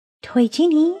Toy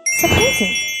Genie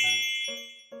Surprises.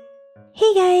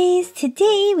 Hey guys,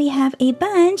 today we have a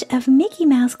bunch of Mickey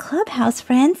Mouse Clubhouse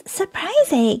friends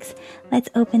surprise eggs. Let's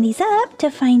open these up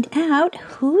to find out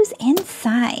who's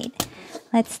inside.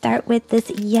 Let's start with this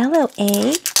yellow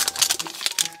egg.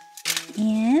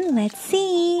 And let's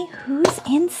see who's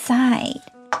inside.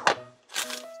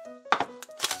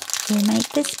 Who might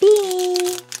this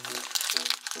be?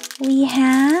 We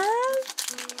have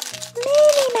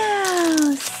Minnie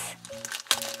Mouse.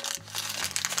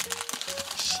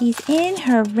 She's in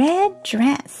her red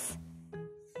dress.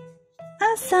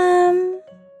 Awesome!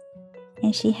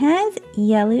 And she has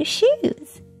yellow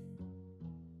shoes.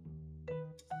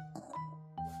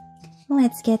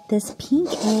 Let's get this pink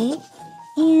egg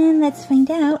and let's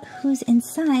find out who's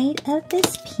inside of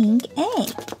this pink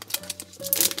egg.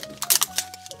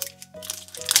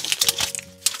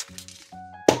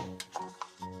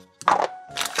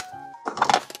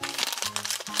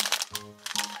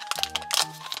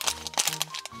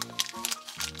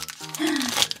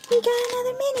 We got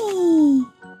another Minnie!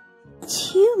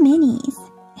 2 minis.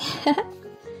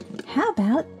 How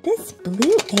about this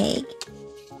blue egg?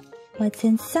 What's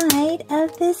inside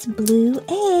of this blue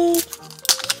egg?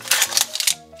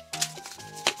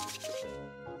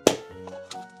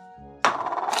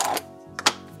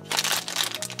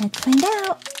 Let's find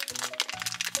out.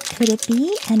 Could it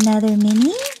be another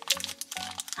Minnie?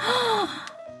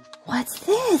 What's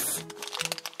this?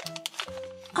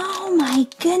 Oh my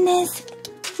goodness!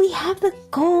 We have the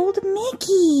gold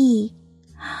Mickey!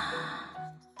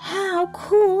 How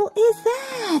cool is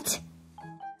that?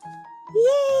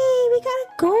 Yay! We got a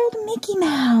gold Mickey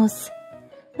Mouse!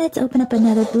 Let's open up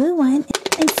another blue one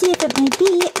and see if it might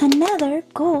be another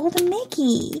gold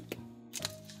Mickey.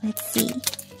 Let's see.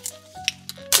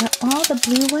 Are all the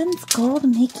blue ones gold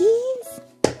Mickeys?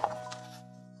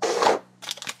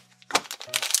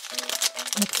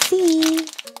 Let's see.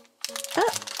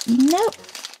 Oh, nope.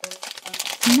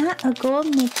 Not a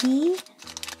gold Mickey.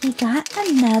 We got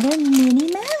another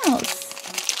Minnie Mouse.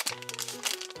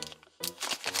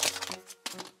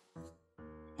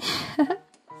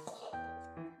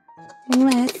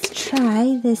 Let's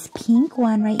try this pink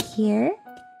one right here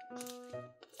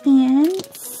and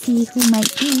see who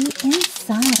might be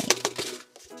inside.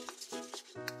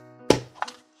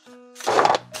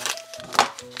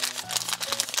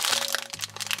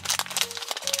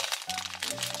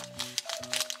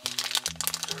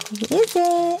 Who is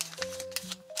it?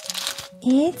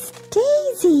 It's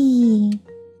Daisy!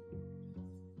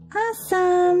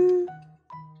 Awesome!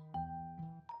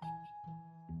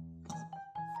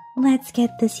 Let's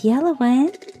get this yellow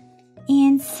one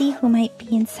and see who might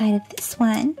be inside of this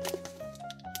one.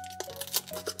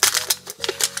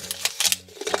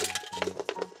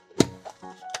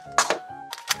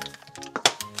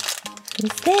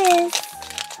 Who's this?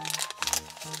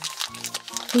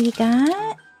 We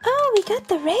got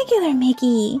the regular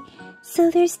Mickey. So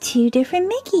there's 2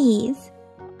 different Mickeys.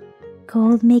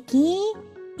 Gold Mickey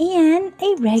and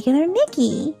a regular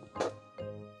Mickey.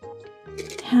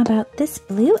 How about this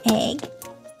blue egg?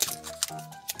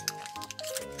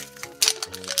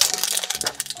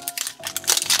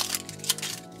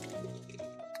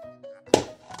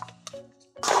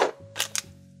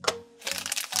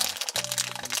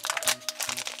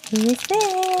 Who is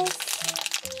this?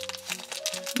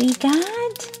 We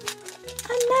got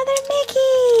another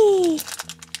Mickey!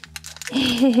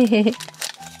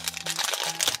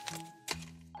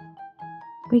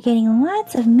 We're getting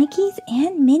lots of Mickeys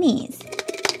and Minnies.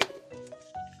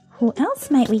 Who else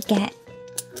might we get?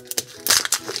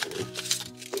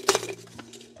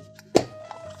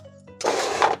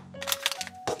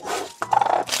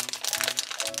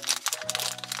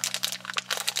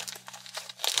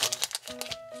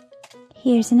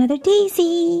 Here's another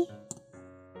Daisy.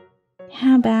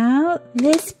 How about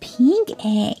this pink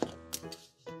egg?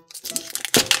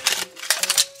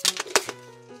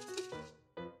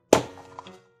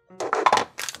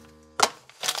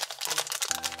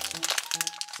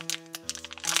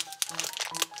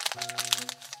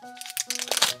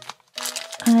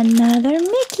 Another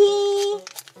Mickey!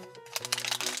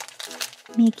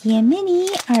 Mickey and Minnie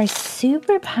are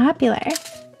super popular.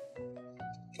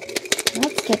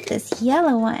 Let's get this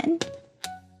yellow one.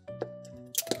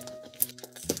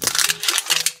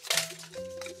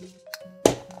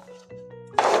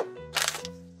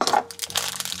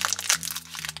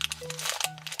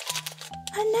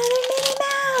 Another Minnie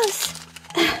Mouse!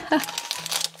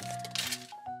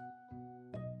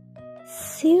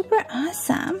 Super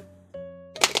awesome.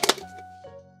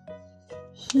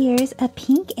 Here's a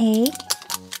pink egg.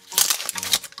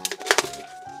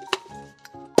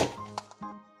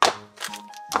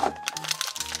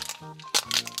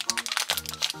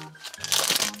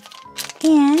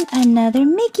 And another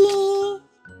Mickey.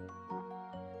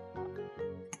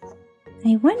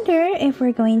 I wonder if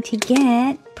we're going to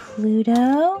get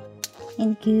Pluto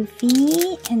and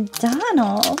Goofy and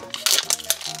Donald.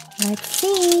 Let's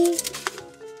see.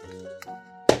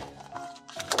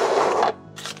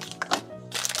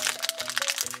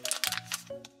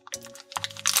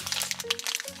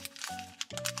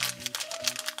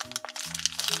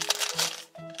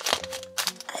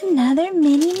 Another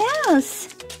Minnie Mouse.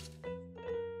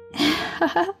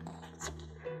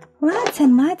 Lots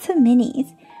and lots of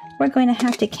minis. We're going to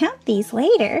have to count these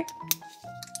later.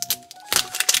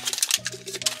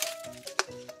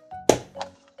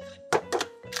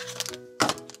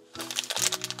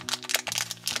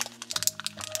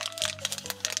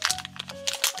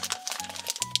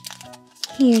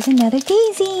 Here's another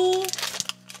daisy.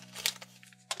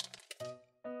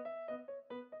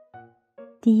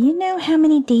 Do you know how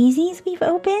many daisies we've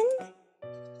opened?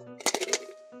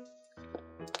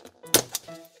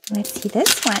 Let's see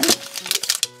this one.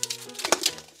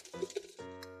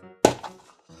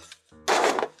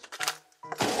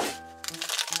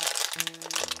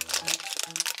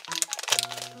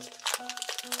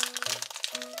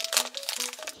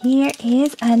 Here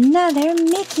is another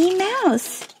Mickey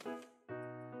Mouse.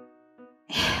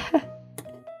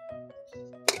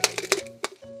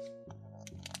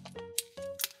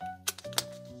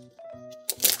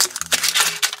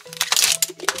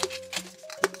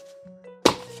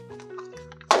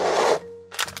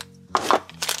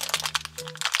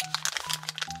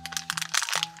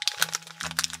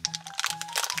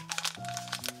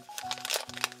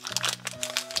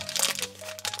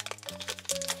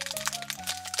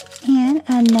 And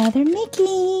another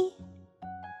Mickey.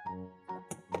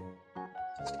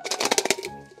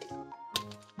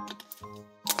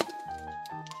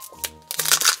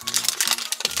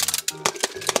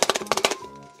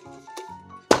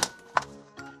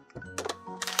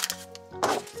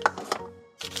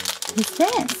 Who's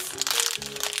this?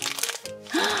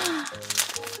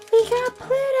 We got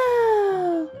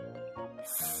Pluto!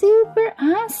 Super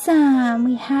awesome!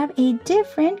 We have a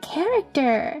different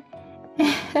character.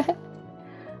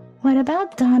 What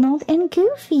about Donald and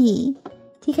Goofy?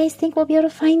 Do you guys think we'll be able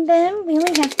to find them? We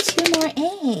only have 2 more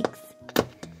eggs.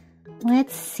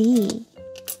 Let's see.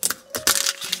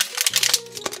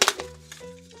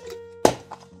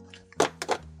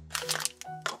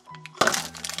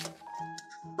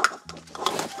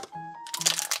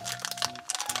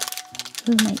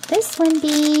 Who might this one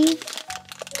be?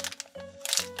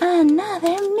 Another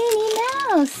Minnie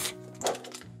Mouse!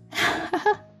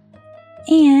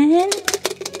 And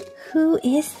who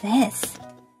is this?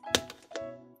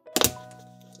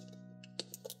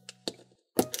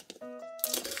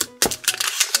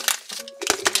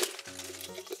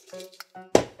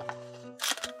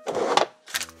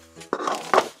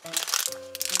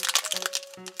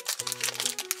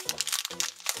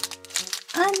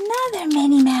 Another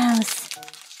Minnie Mouse!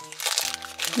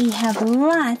 We have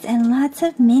lots and lots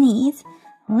of minis.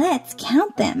 Let's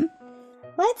count them.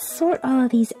 Let's sort all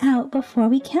of these out before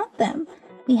we count them.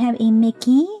 We have a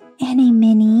Mickey and a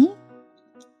Minnie,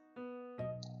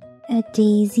 a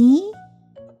Daisy,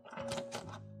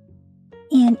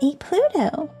 and a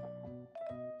Pluto.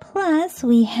 Plus,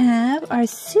 we have our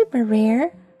super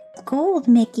rare gold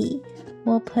Mickey.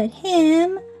 We'll put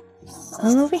him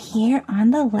over here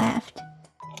on the left.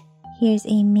 Here's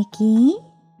a Mickey.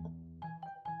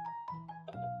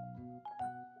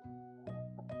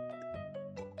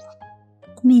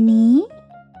 Minnie,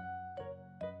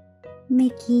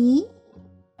 Mickey,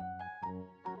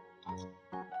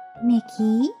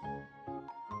 Mickey,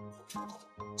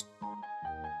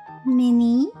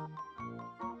 Minnie,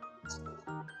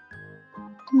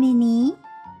 Minnie,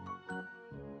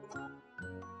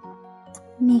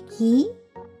 Mickey,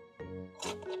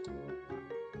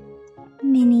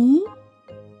 Minnie,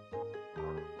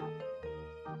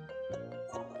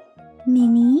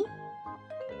 Minnie,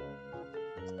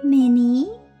 Minnie,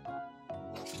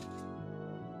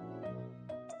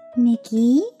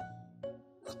 Mickey,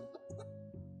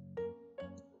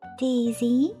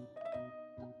 Daisy,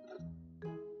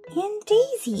 and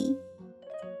Daisy.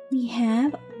 We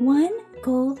have 1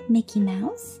 gold Mickey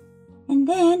Mouse, and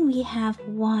then we have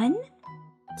 1,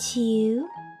 2,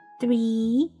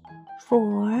 3,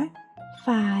 4,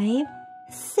 5,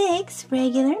 6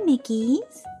 regular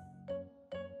Mickeys,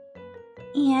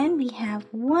 and we have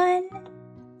 1,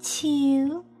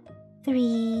 2,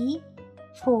 3,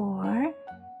 4,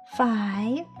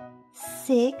 5,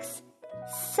 6,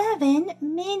 7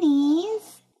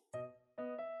 minis.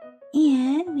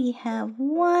 And we have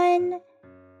 1,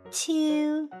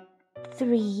 2,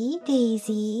 3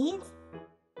 daisies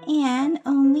and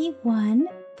only one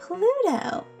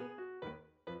Pluto.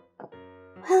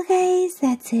 Well guys,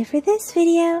 that's it for this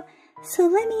video. So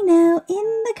let me know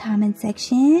in the comment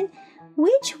section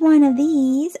which one of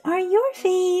these are your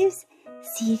faves.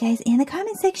 See you guys in the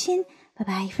comment section.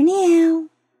 Bye-bye for now.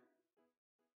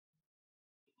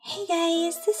 Hey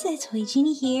guys, this is Toy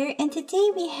Genie here, and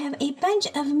today we have a bunch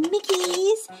of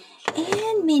Mickeys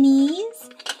and Minnies.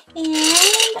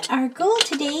 And our goal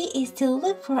today is to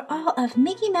look for all of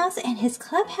Mickey Mouse and his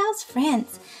clubhouse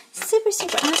friends. Super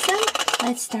awesome.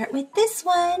 Let's start with this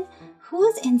one.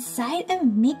 Who's inside of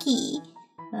Mickey?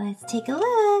 Let's take a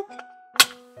look.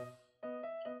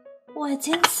 What's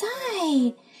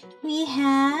inside? We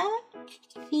have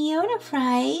Fiona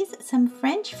fries, some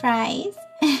French fries.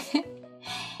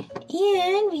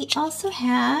 And we also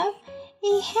have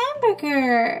a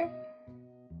hamburger.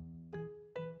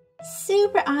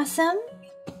 Super awesome.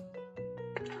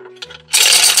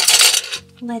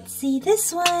 Let's see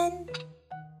this one.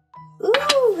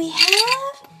 Ooh, we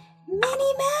have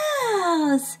Minnie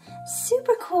Mouse.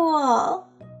 Super cool.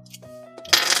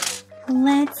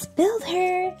 Let's build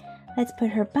her. Let's put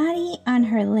her body on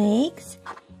her legs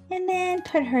and then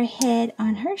put her head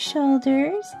on her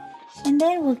shoulders, and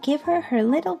then we'll give her her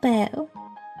little bow.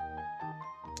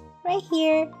 Right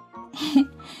here.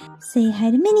 Say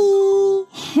hi to Minnie.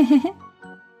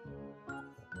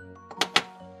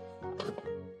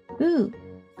 Ooh,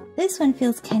 this one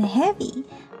feels kind of heavy.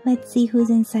 Let's see who's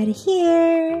inside of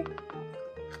here.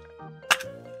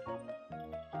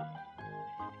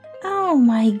 Oh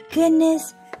my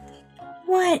goodness.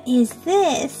 What is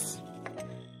this?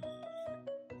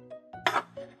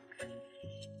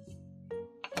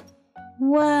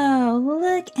 Whoa,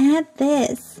 look at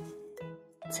this.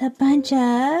 It's a bunch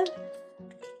of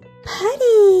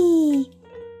putty.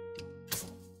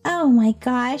 Oh my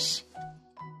gosh.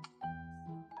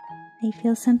 They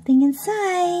feel something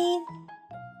inside.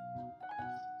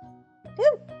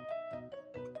 Ooh.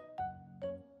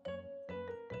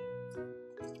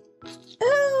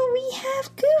 Oh, we have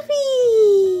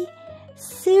Goofy.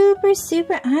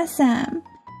 Super awesome.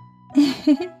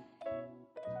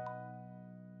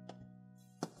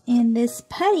 And this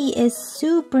putty is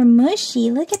super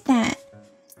mushy. Look at that.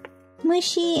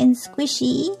 Mushy and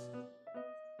squishy.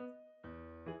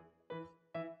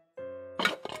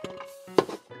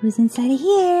 Who's inside of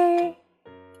here?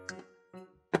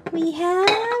 We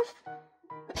have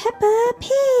Peppa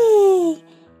Pig.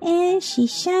 And she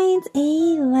shines a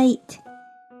light.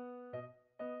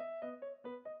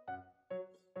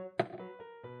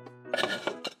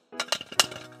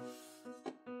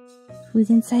 Who's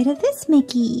inside of this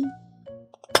Mickey?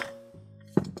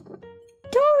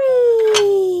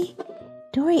 Dory!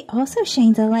 Dory also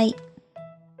shines a light.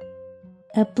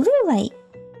 A blue light.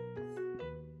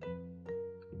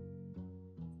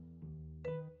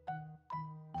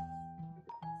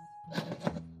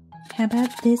 How about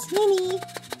this Minnie?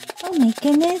 Oh my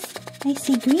goodness, I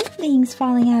see green things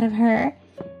falling out of her.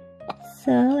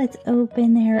 So let's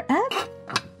open her up.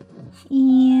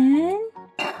 And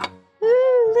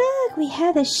ooh, look, we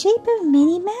have the shape of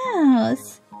Minnie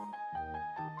Mouse.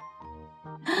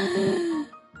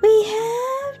 We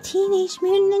have Teenage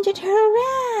Mutant Ninja Turtle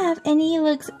Raph, and he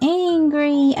looks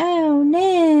angry. Oh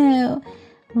no.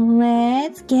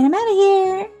 Let's get him out of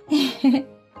here.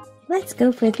 Let's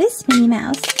go for this Minnie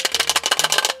Mouse.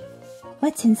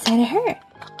 What's inside of her?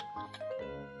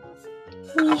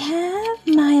 We have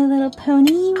My Little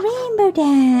Pony Rainbow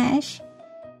Dash.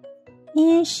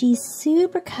 And she's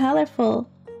super colorful.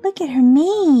 Look at her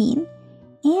mane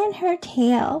and her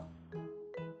tail.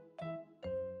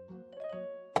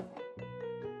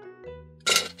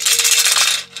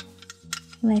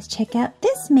 Let's check out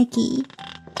this Mickey.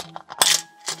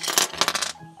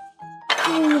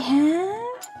 We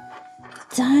have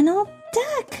Donald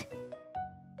Duck.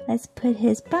 Let's put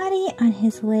his body on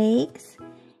his legs,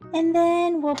 and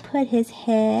then we'll put his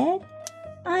head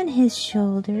on his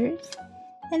shoulders,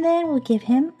 and then we'll give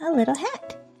him a little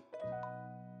hat.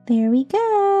 There we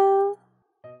go.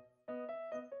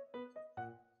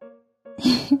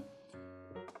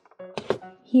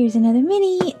 Here's another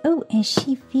Minnie. Oh, and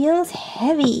she feels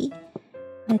heavy.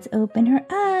 Let's open her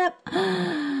up.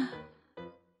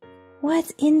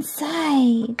 What's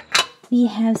inside? We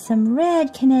have some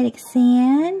red kinetic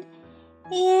sand.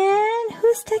 And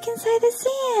who's stuck inside the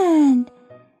sand?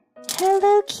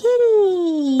 Hello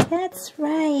Kitty. That's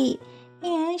right.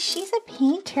 And she's a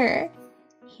painter.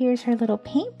 Here's her little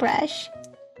paintbrush.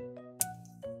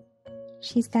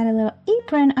 She's got a little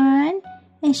apron on,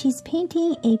 and she's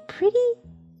painting a pretty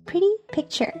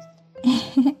picture.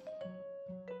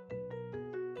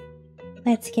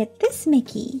 Let's get this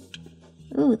Mickey.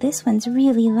 Ooh, this one's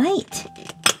really light.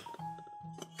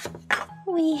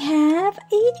 We have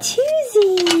a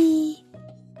Toozy.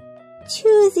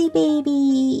 Toozy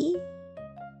baby.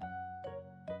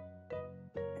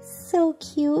 So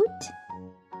cute.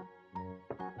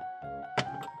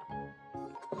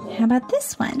 How about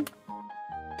this one?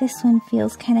 This one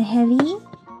feels kind of heavy.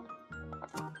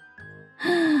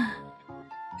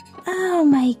 Oh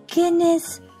my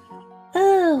goodness.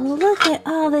 Oh, look at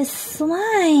all this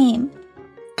slime.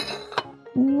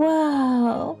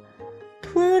 Whoa.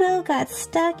 Pluto got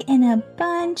stuck in a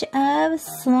bunch of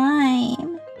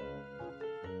slime.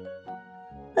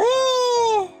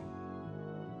 Ah!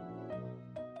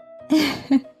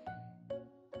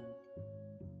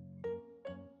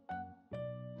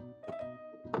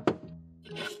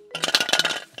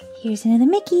 Here's another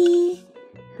Mickey.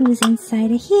 Who's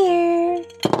inside of here?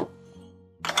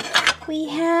 We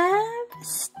have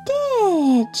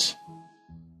Stitch.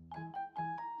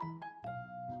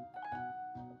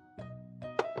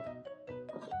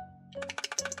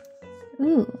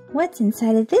 Ooh, what's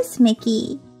inside of this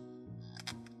Mickey?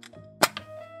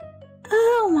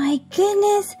 Oh my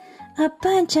goodness, a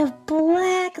bunch of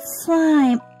black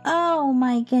slime. Oh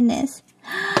my goodness.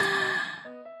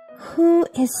 Who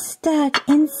is stuck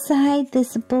inside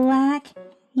this black,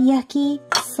 yucky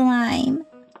slime?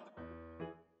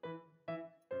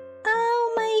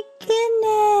 Oh my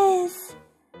goodness.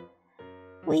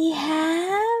 We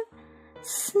have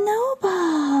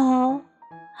Snowball.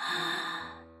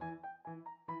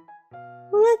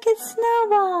 Look at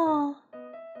Snowball.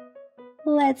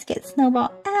 Let's get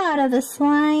Snowball out of the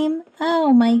slime.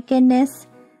 Oh my goodness.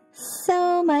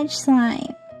 So much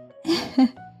slime.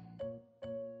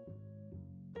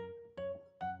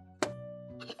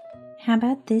 How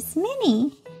about this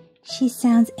Minnie? She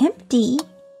sounds empty.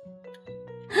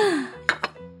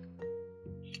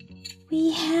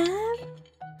 We have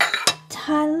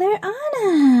toddler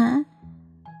Anna.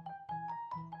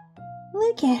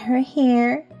 Look at her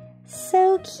hair.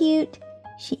 So cute.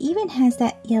 She even has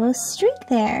that yellow streak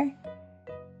there.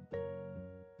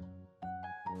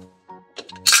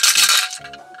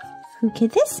 Who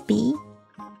could this be?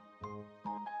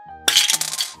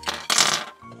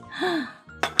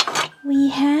 We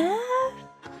have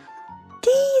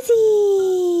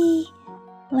Daisy.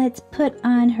 Let's put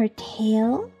on her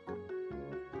tail,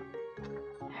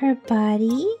 her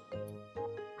body,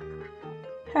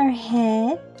 her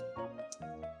head,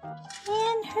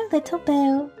 and her little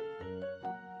bow.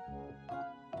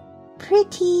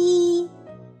 Pretty.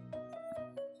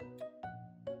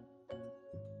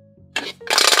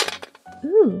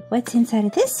 Ooh, what's inside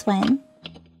of this one?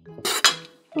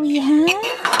 We have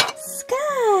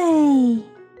Sky.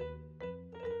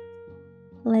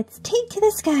 Let's take to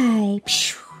the sky.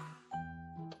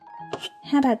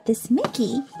 How about this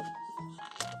Mickey?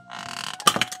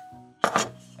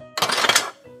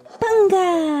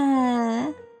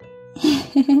 Bunga!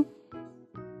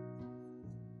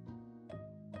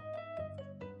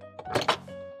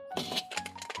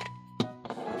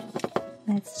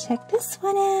 Let's check this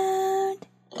one out.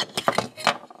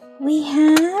 We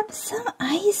have some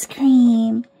ice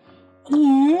cream.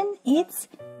 And it's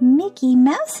Mickey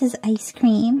Mouse's ice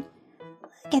cream.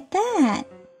 Look at that.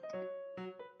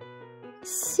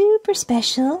 Super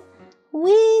special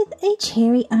with a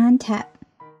cherry on top.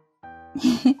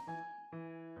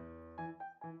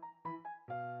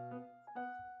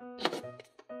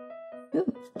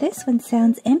 Ooh, this one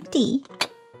sounds empty.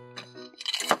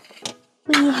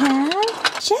 We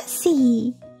have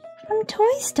Jessie from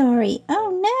Toy Story.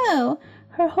 Oh no,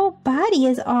 her whole body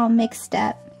is all mixed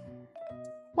up.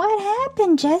 What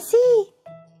happened, Jessie?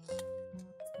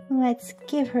 Let's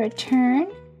give her a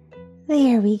turn.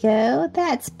 There we go.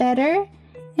 That's better.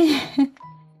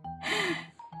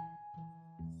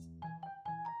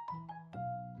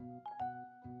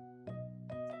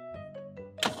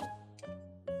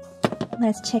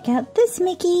 Let's check out this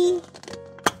Mickey.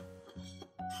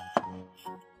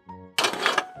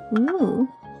 Ooh.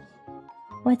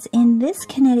 What's in this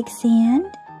kinetic sand?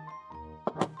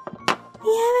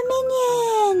 We have a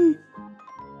minion!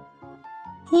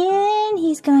 And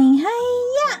he's going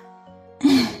hi-ya!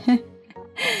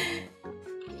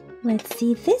 Let's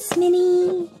see this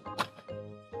Minnie.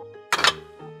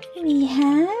 We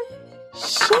have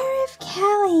Sheriff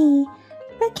Callie,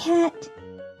 the cat.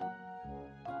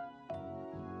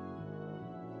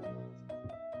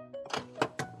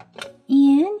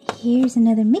 And here's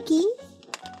another Mickey.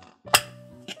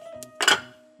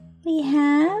 We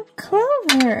have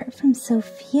Clover from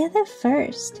Sophia the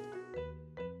First.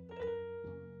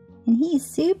 And he's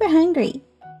super hungry.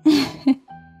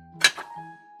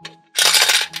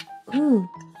 Ooh,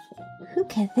 who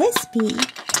could this be?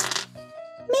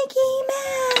 Mickey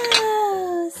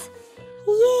Mouse!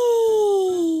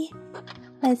 Yay!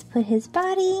 Let's put his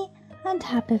body on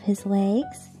top of his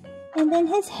legs and then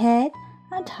his head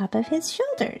on top of his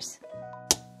shoulders.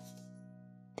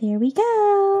 There we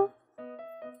go.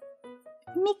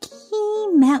 Mickey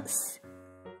Mouse.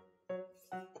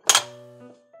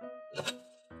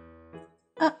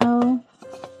 Uh-oh.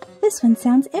 This one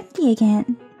sounds empty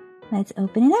again. Let's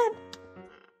open it up.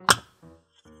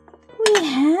 We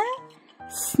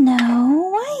have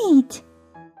Snow White.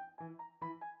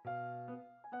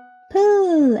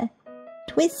 Pull.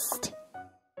 Twist.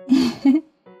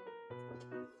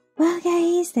 Well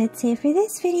guys, that's it for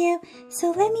this video. So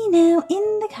let me know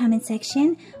in the comment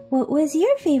section what was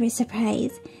your favorite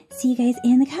surprise. See you guys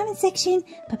in the comment section.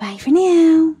 Bye-bye for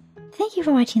now. Thank you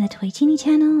for watching the Toy Genie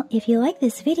channel. If you like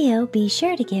this video, be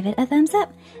sure to give it a thumbs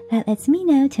up. That lets me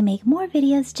know to make more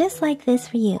videos just like this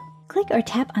for you. Click or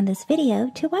tap on this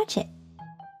video to watch it.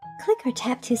 Click or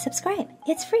tap to subscribe.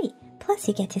 It's free. Plus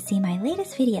you get to see my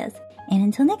latest videos. And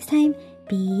until next time,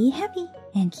 be happy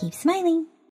and keep smiling.